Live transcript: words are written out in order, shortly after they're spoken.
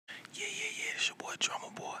boy Drumma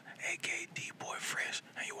Boy, aka D-Boy Fresh,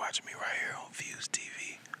 and you're watching me right here on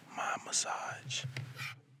FuseTV, Mind Massage.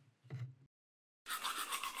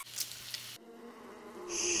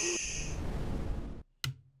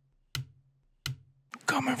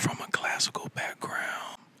 Coming from a classical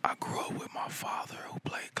background, I grew up with my father who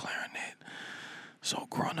played clarinet. So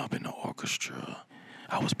growing up in the orchestra,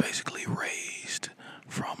 I was basically raised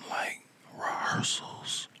from like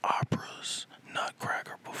rehearsals, operas,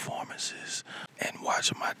 nutcracker performances, and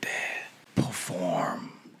watching my dad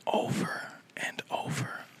perform over and over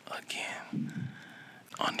again.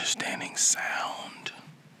 Understanding sound,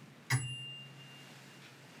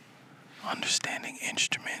 understanding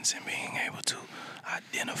instruments, and being able to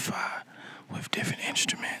identify with different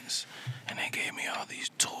instruments. And they gave me all these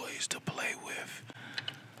toys to play with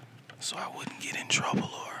so I wouldn't get in trouble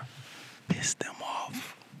or piss them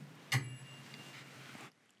off.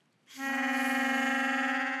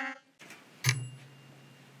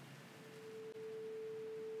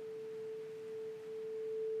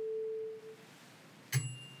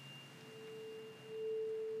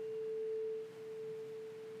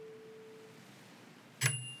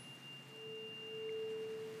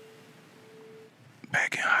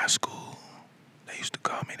 Back in high school, they used to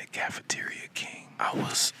call me the cafeteria king. I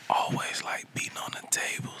was always like beating on the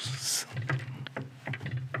tables.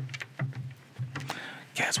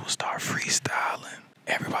 Cats would start freestyling.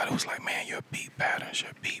 Everybody was like, man, your beat patterns,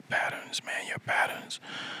 man, your patterns.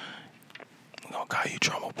 We're gonna call you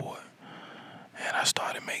Drumma Boy. And I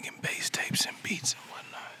started making bass tapes and beats and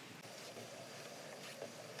whatnot.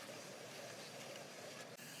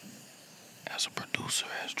 As a producer,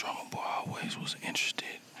 as Drumma Boy, I always was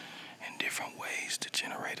interested in different ways to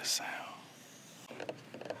generate a sound.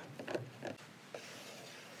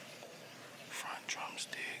 Front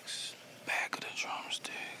drumsticks, back of the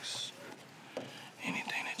drumsticks,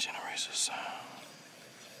 anything that generates a sound.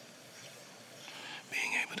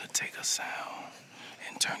 Being able to take a sound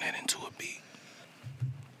and turn that into a beat.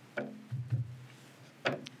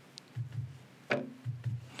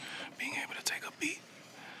 Being able to take a beat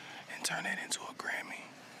and turn that into a Grammy.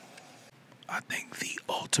 I think the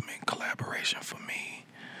ultimate collaboration for me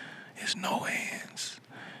is no hands.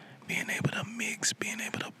 Being able to mix, being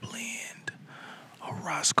able to blend a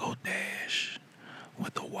Roscoe Dash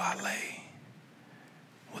with a Wale,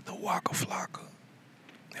 with a Waka Flocka.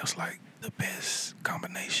 It was like the best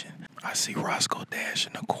combination. I see Roscoe Dash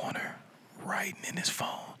in the corner writing in his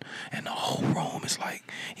phone, and the whole room is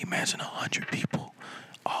like, imagine 100 people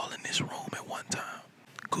all in this room at one time.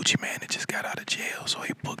 Gucci Mane had just got out of jail, so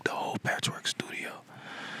he booked the whole Patchwork studio.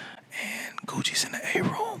 And Gucci's in the A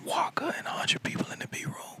room, Walker, and 100 people in the B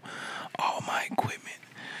room. All my equipment.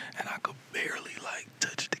 And I could barely like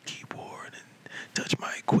touch the keyboard and touch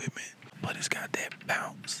my equipment. But it's got that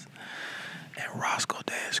bounce. And Roscoe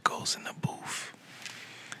Dash goes in the booth.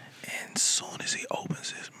 And soon as he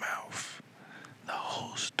opens his mouth, the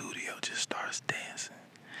whole studio just starts dancing.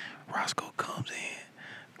 Roscoe comes in.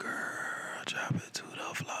 Girl, drop it to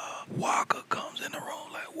the floor. Walker comes in the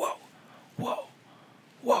room like, whoa, whoa,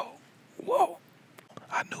 whoa, whoa.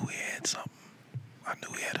 I knew he had something. I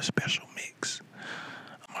knew he had a special mix.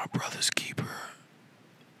 My Brother's Keeper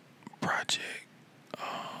project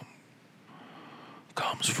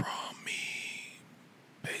comes from me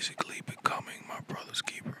basically becoming my Brother's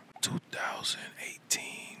Keeper.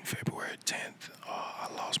 2018, February 10th, I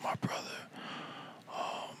lost my brother.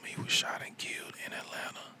 He was shot and killed in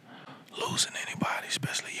Atlanta. Losing anybody,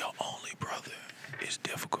 especially your only brother, is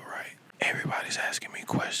difficult, right? Everybody's asking me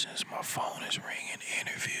questions. My phone is ringing.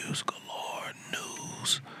 Interviews galore,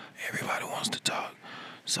 news. Everybody wants to talk.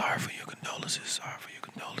 Sorry for your condolences. Sorry for your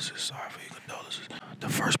condolences. Sorry for your condolences. The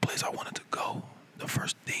first place I wanted to go, the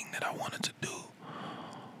first thing that I wanted to do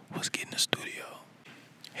was get in the studio.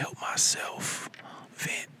 Help myself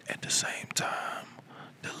vent at the same time.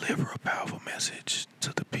 Deliver a powerful message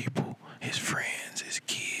to the people, his friends, his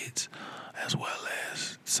kids, as well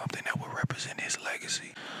as something that will represent his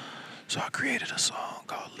legacy. So I created a song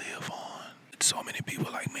called Live On. So many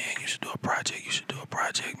people like, man, you should do a project,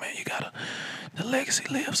 man. You gotta, the legacy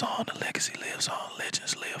lives on,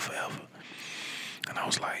 legends live forever. And I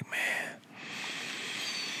was like, man,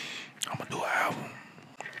 I'm gonna do an album.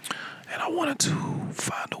 And I wanted to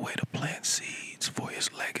find a way to plant seeds for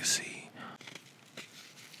his legacy.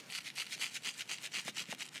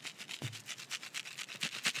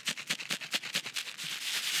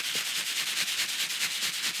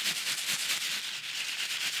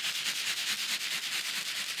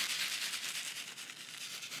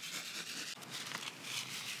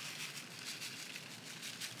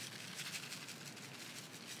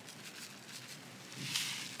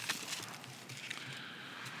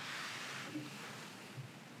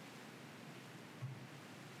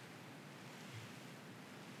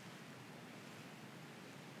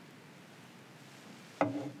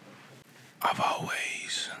 I've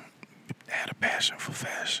always had a passion for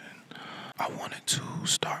fashion. I wanted to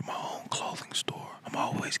start my own clothing store. I'm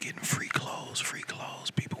always getting free clothes, free clothes.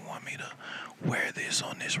 People want me to wear this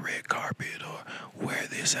on this red carpet or wear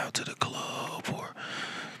this out to the club or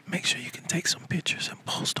make sure you can take some pictures and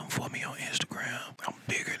post them for me on Instagram. I'm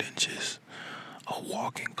bigger than just a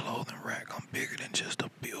walking clothing rack. I'm bigger than just a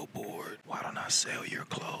billboard. Why don't I sell your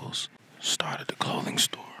clothes? Started the clothing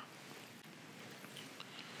store.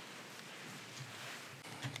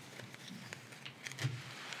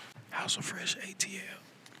 House of Fresh ATL,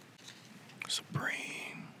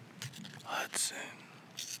 Supreme, Hudson,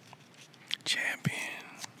 Champion.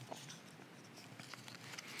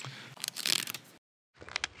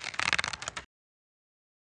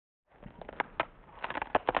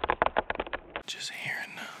 Just hearing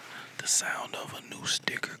the sound of a new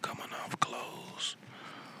sticker coming off clothes.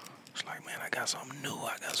 It's like, man, I got something new.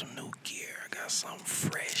 I got some new gear. I got something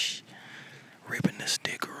fresh. Ripping the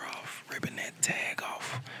sticker off, ripping that tag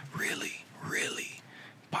off, really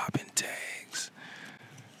popping tags.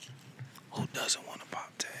 Who doesn't want to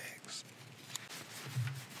pop tags?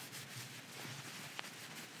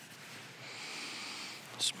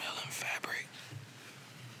 Smelling fabric,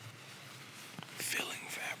 feeling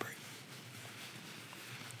fabric,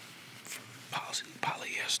 from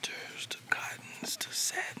polyesters to cottons to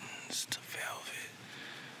satins to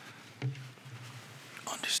velvet.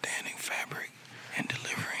 Understanding fabric and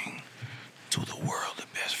delivering to the world the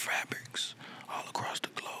best fabrics all across the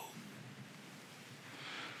globe.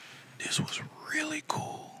 This was really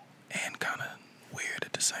cool and kind of weird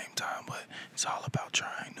at the same time, but it's all about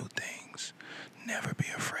trying new things. Never be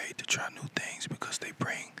afraid to try new things because they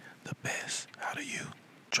bring the best out of you.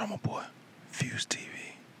 Drumma boy,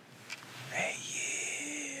 FuseTV. Hey.